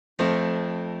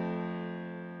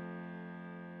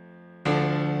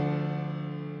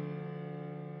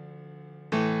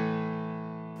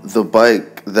The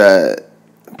bike that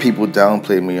people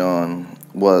downplayed me on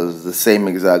was the same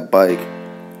exact bike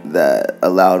that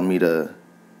allowed me to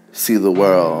see the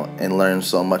world and learn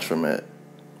so much from it.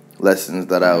 Lessons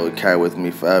that I would carry with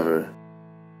me forever.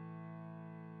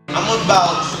 I'm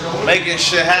about making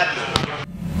shit happen.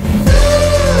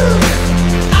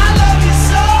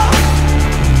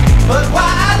 But why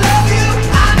I love you,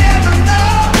 I never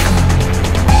know.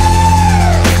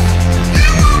 I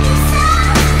love you so.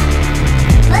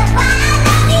 But why I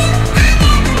love you, I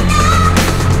never know.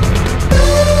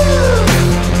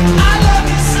 I love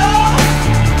you so.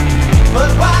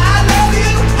 But why I love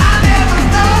you, I never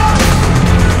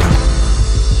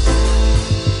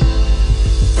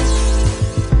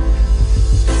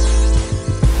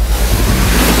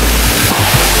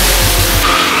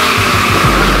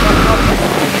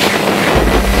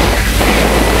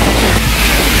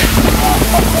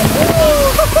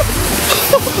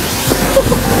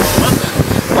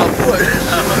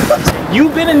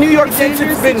You've been in New York since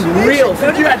it's been real.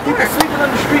 Since you had people sleeping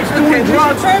on the streets, doing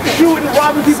drugs, shooting,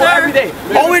 robbing people every day.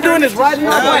 All we're doing is riding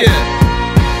our bike.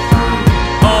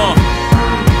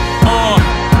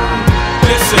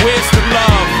 Listen,